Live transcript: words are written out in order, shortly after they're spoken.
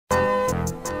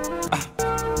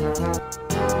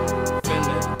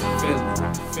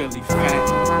Philly fan.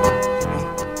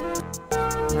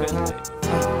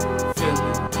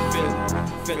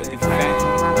 Philly fan.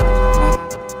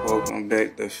 Welcome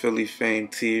back to Philly Fame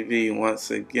TV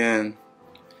once again.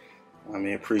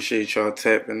 Appreciate y'all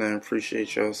tapping in,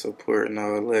 appreciate y'all support and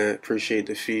all that, appreciate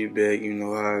the feedback, you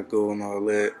know how it go and all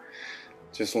that.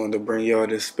 Just wanted to bring y'all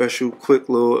this special quick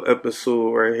little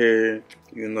episode right here,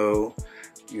 you know,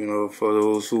 for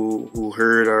those who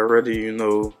heard already,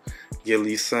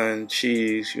 Gillie's son,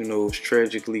 Cheese, was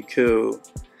tragically killed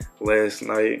last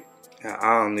night. And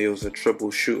Olney, it was a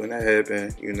triple shooting that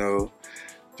happened,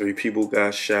 3 people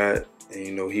got shot.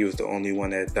 And he was the only one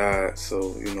that died,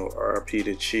 so RIP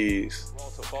to Cheese.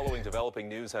 Also following developing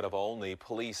news out of Olney,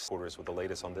 police orders with the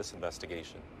latest on this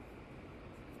investigation.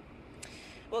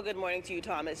 Well, good morning to you,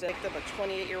 Thomas. A victim, a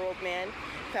 28-year-old man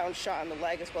found shot in the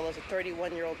leg, as well as a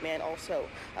 31-year-old man also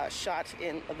shot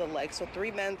in the leg. So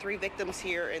 3 men, 3 victims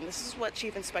here, and this is what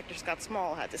Chief Inspector Scott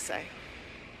Small had to say.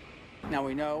 Now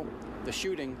we know the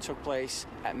shooting took place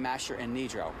at Masher and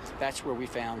Nidro. That's where we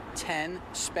found 10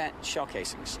 spent shell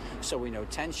casings. So we know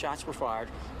 10 shots were fired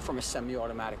from a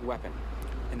semi-automatic weapon.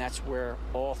 And that's where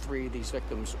all 3 of these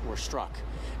victims were struck.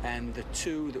 And the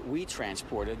 2 that we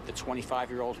transported, the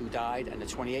 25-year-old who died and the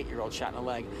 28-year-old shot in the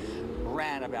leg,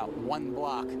 ran about 1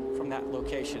 block from that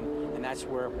location, and that's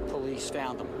where police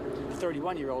found them. The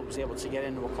 31-year-old was able to get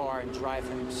into a car and drive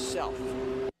himself.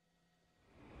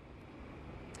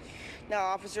 Now,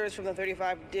 officers from the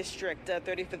 35th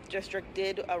District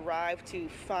did arrive to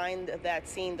find that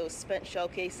scene, those spent shell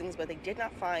casings, but they did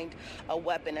not find a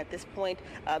weapon. At this point,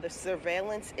 the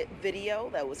surveillance video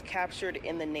that was captured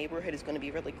in the neighborhood is going to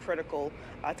be really critical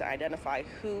to identify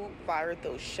who fired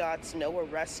those shots. No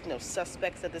arrests, no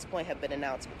suspects at this point have been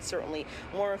announced, but certainly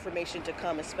more information to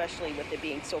come, especially with it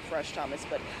being so fresh, Thomas.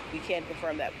 But we can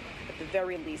confirm that at the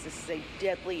very least, this is a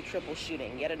deadly triple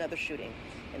shooting, yet another shooting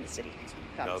in the city.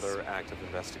 Thomas. Another active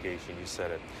investigation, you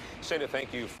said it. Shana,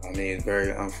 thank you.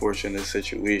 Very unfortunate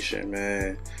situation,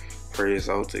 man. Prayers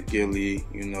out to Gillie,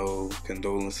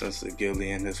 condolences to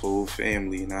Gillie and his whole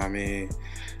family, you know what I mean?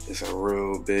 It's a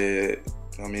real bad,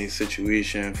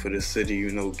 situation for the city.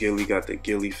 Gillie got the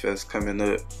Gillie Fest coming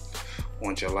up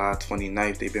on July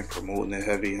 29th. They've been promoting it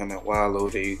heavy. Him and Wallow,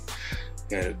 they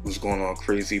was going on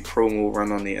crazy promo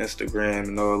run on the Instagram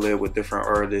and all that with different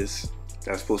artists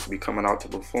that's supposed to be coming out to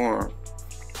perform.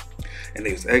 And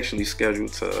they was actually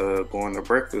scheduled to go on the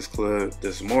Breakfast Club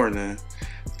this morning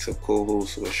to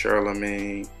co-host with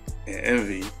Charlamagne and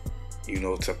Envy,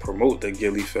 to promote the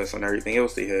Gillie Fest and everything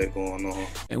else they had going on.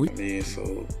 And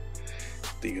so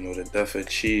the death of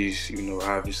Cheese,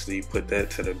 obviously put that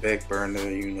to the back burner,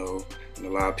 and a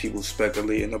lot of people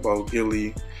speculating about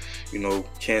Gillie,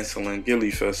 canceling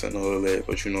Gillie Fest and all that,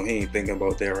 but he ain't thinking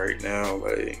about that right now.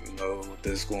 Like, with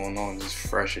this going on, this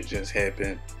fresh, it just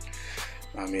happened.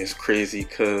 It's crazy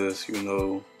because,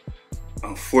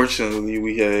 unfortunately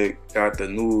we had got the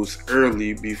news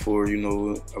early before,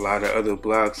 a lot of other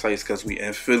blog sites, because we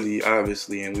in Philly,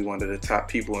 obviously, and we one of the top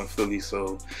people in Philly,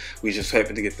 so we just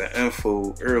happened to get the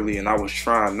info early, and I was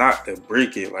trying not to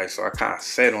break it, so I kind of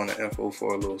sat on the info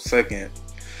for a little second.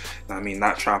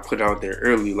 Not trying to put out there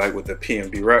early, like with the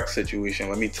PNB Rock situation.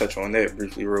 Let me touch on that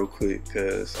briefly real quick,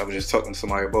 because I was just talking to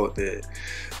somebody about that.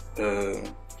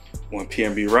 When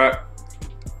PNB Rock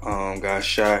got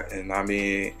shot and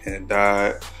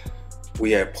died,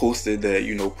 we had posted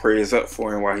that, prayers up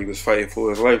for him while he was fighting for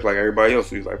his life, like everybody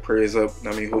else. We was like, prayers up,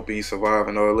 hoping he survive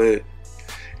and all that.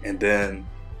 And then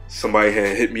somebody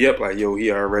had hit me up like, yo,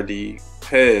 he already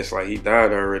passed, like he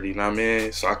died already,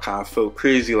 So I kind of felt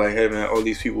crazy, like having all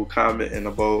these people commenting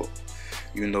about,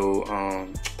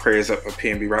 prayers up for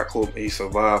PNB Rock, hoping he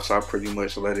survived. So I pretty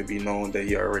much let it be known that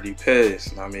he already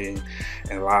passed, and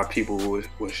a lot of people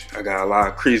I got a lot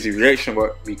of crazy reaction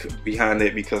behind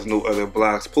that, because no other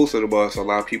blogs posted about it, so a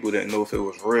lot of people didn't know if it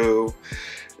was real,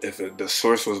 if the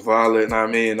source was valid,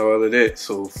 and all of that.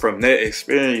 So from that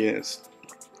experience,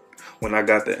 when I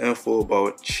got the info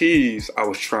about Cheese, I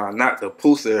was trying not to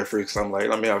post it at first. I'm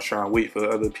like, I was trying to wait for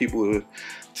other people to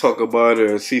talk about it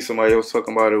or see somebody else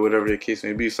talking about it, whatever the case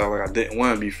may be. So I didn't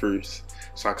want to be first.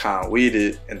 So I kind of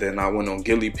waited, and then I went on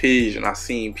Gillie page and I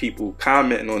seen people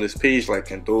commenting on this page like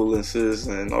condolences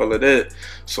and all of that.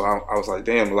 So I was like,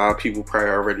 damn, a lot of people probably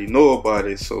already know about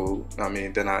it. So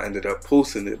then I ended up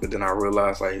posting it, but then I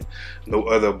realized like no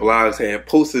other blogs had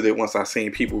posted it once I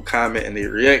seen people comment and their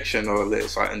reaction and all that.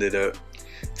 So I ended up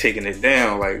taking it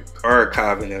down, like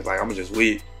archiving it. Like, I'm gonna just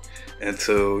wait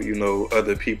until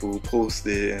other people post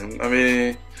it.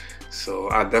 And so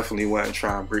I definitely wasn't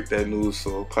trying to break that news,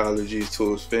 so apologies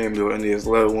to his family or any of his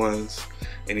loved ones.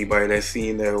 anybody that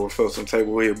seen that or felt some type of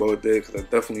way about that, because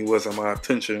it definitely wasn't my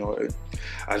intention. Like,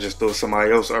 I just thought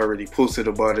somebody else already posted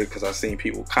about it because I seen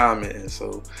people commenting.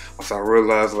 So once I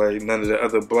realized like none of the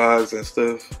other blogs and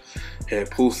stuff had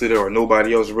posted it, or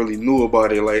nobody else really knew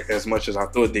about it like as much as I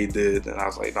thought they did, then I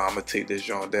was like, nah, I'm gonna take this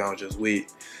joint down, just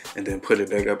wait, and then put it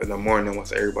back up in the morning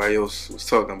once everybody else was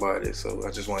talking about it. So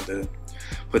I just wanted to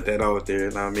put that out there.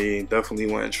 And I mean,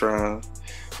 definitely wasn't trying,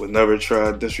 would never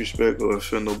try to disrespect or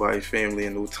offend nobody's family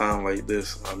in no time like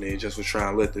this. I mean, just was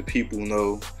trying to let the people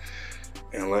know.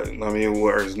 And like, I mean,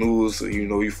 whereas news, you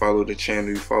know, you follow the channel,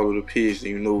 you follow the page, and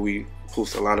you know we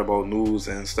post a lot about news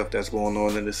and stuff that's going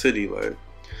on in the city. Like,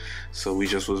 so we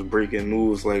just was breaking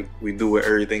news like we do with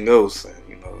everything else, and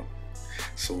you know.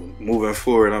 So moving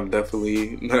forward, I'm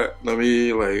definitely not,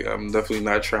 I'm definitely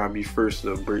not trying to be first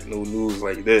to break no news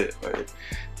like that. Like,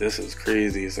 this is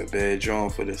crazy. It's a bad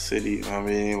joint for the city, you know what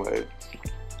I mean? Like,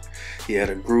 he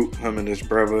had a group, him and his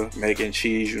brother, Mac and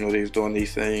Cheese, you know, they was doing their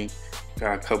thing.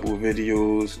 Got a couple of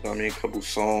videos, you know what I mean, a couple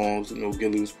songs, you know,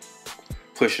 Gillie was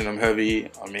pushing them heavy.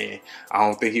 I mean, I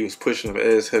don't think he was pushing them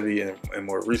as heavy in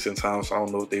more recent times, so I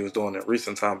don't know what they was doing in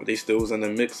recent time, but they still was in the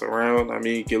mix around. I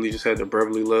mean, Gillie just had the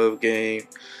Brotherly Love game,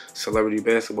 celebrity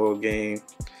basketball game,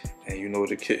 and you know,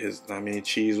 the kid,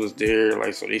 Cheese was there,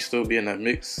 like, so they still be in that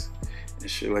mix and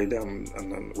shit like that.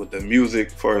 And with the music,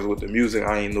 as far as with the music,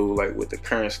 I ain't know like what the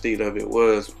current state of it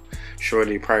was. Sure,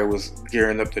 they probably was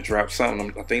gearing up to drop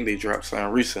something. I think they dropped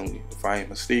something recently, if I ain't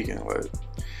mistaken. Like,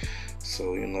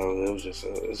 so you know, it's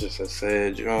just a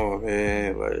sad joint,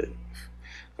 man.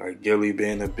 Like Gillie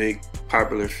being a big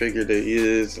popular figure that he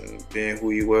is, and being who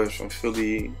he was from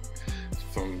Philly,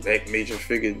 from back major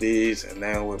figure days, and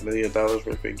now with $1 million worth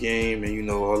of game, and you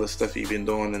know all the stuff he been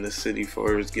doing in the city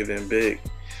for his giving back,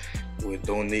 with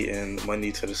donating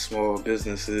money to the small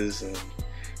businesses, and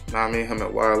you know what I mean, him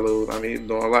at Wildload, I mean, he's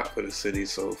doing a lot for the city.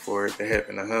 So for it to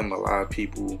happen to him, a lot of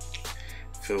people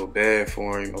feel bad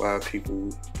for him. A lot of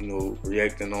people, you know,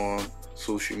 reacting on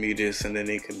social media, sending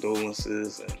their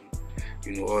condolences, and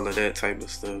you know, all of that type of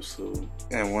stuff. So,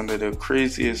 and one of the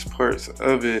craziest parts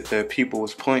of it that people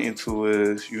was pointing to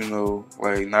is, you know,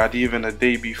 like not even a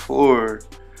day before,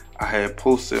 I had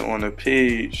posted on a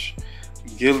page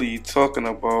Gillie talking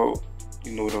about,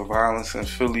 you know, the violence in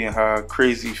Philly and how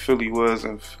crazy Philly was,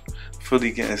 and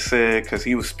Philly getting sad, because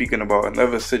he was speaking about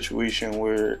another situation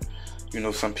where, you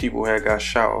know, some people had got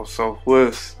shot off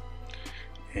Southwest,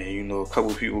 and you know, a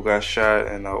couple people got shot,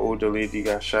 and an older lady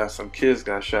got shot, some kids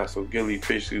got shot. So Gillie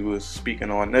basically was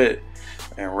speaking on that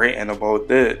and ranting about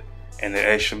that, and it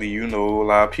actually, you know, a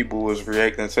lot of people was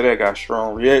reacting to that, got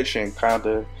strong reaction, kind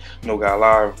of, you know, got a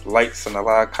lot of likes and a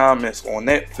lot of comments on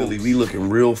that post. Philly, we looking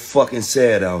real fucking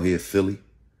sad out here, Philly.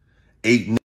 8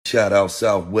 niggas shot out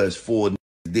Southwest, 4 niggas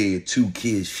dead, 2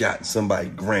 kids shot, and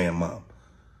somebody's grandma.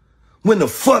 When the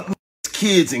fuck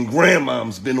kids and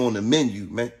grandmoms been on the menu,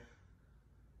 man?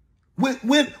 When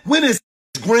has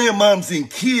grandmoms and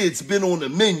kids been on the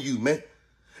menu, man?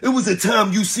 It was a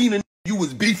time you seen a you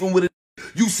was beefing with a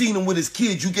you seen him with his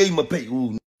kids, you gave him a pay.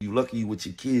 Ooh, you lucky with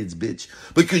your kids, bitch.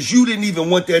 Because you didn't even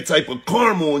want that type of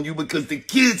karma on you, because the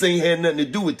kids ain't had nothing to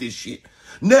do with this shit.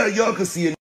 Now y'all can see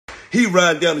a he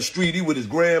riding down the street, he with his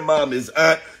grandma and his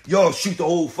aunt. Y'all shoot the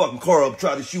whole fucking car up,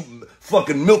 try to shoot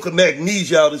fucking milk of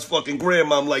magnesia out his fucking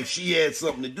grandma like she had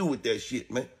something to do with that shit,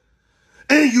 man.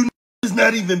 And you is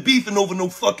not even beefing over no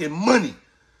fucking money.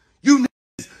 You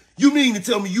mean to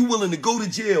tell me you willing to go to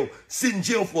jail, sit in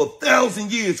jail for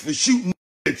 1,000 years for shooting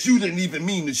that you didn't even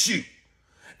mean to shoot?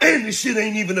 And this shit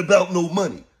ain't even about no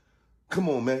money. Come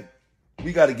on, man.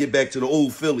 We got to get back to the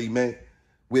old Philly, man,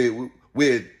 where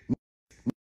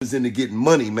was into getting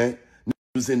money, man.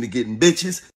 Was into getting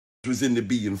bitches. Was into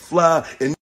being fly,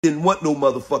 and didn't want no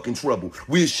motherfucking trouble.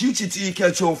 We'll shoot you till you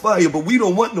catch on fire, but we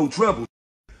don't want no trouble.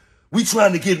 We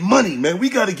trying to get money, man. We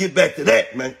got to get back to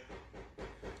that, man.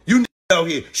 You out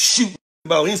here shooting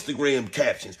about Instagram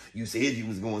captions. You said you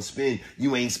was going to spend.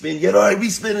 You ain't spend yet. All right, we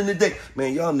spending the day.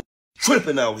 Man, y'all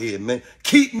tripping out here, man.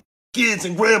 Keep kids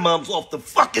and grandmoms off the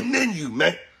fucking menu,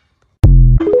 man.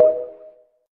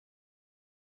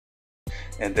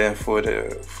 And then for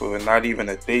not even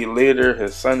a day later,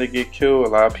 his son to get killed. A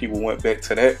lot of people went back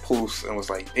to that post and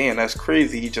was like, damn, that's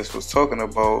crazy. He just was talking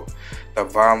about the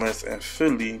violence in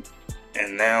Philly,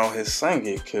 and now his son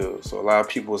get killed. So a lot of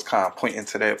people was kind of pointing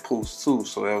to that post too.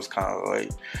 So that was kind of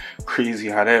like crazy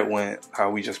how that went,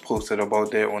 how we just posted about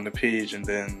that on the page and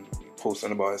then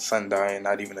posting about his son dying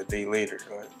not even a day later.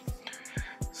 Like,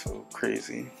 so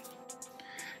crazy.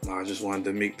 No, I just wanted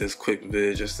to make this quick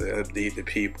vid just to update the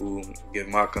people, give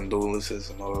my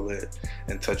condolences and all that,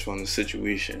 and touch on the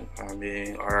situation. I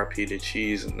mean, RIP to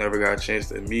Cheese. Never got a chance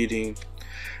to meet him.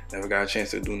 Never got a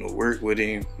chance to do no work with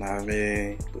him, know what I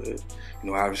mean? But, you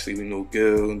know, obviously we know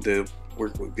Gil, did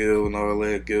work with Gil and all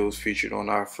that. Gil was featured on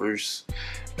our first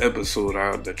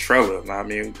episode, the trailer, know what I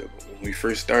mean? When we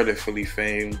first started Philly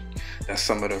Fame, that's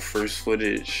some of the first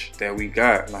footage that we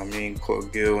got, know what I mean?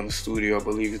 Caught Gil in the studio, I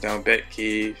believe it's down Bat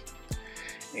Cave,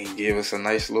 and he gave us a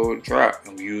nice little drop,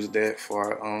 and we used that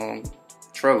for our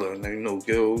trailer. And then, you know,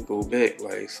 Gil go back,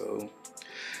 like, so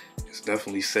it's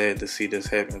definitely sad to see this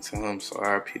happen to him. So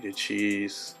RIP to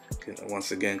Cheese.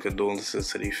 Once again, condolences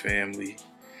to their family.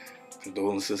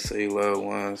 Condolences to their loved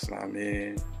ones, know what I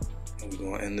mean? And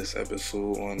we're gonna end this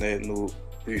episode on that note.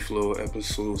 Brief little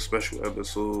episode, special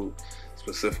episode,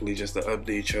 specifically just to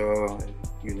update y'all and,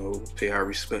 you know, pay our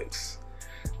respects.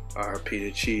 RIP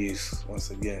to Cheese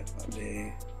once again, I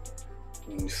mean.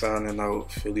 We signing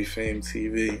out, Philly Fame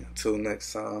TV. Until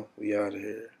next time, we out of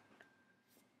here.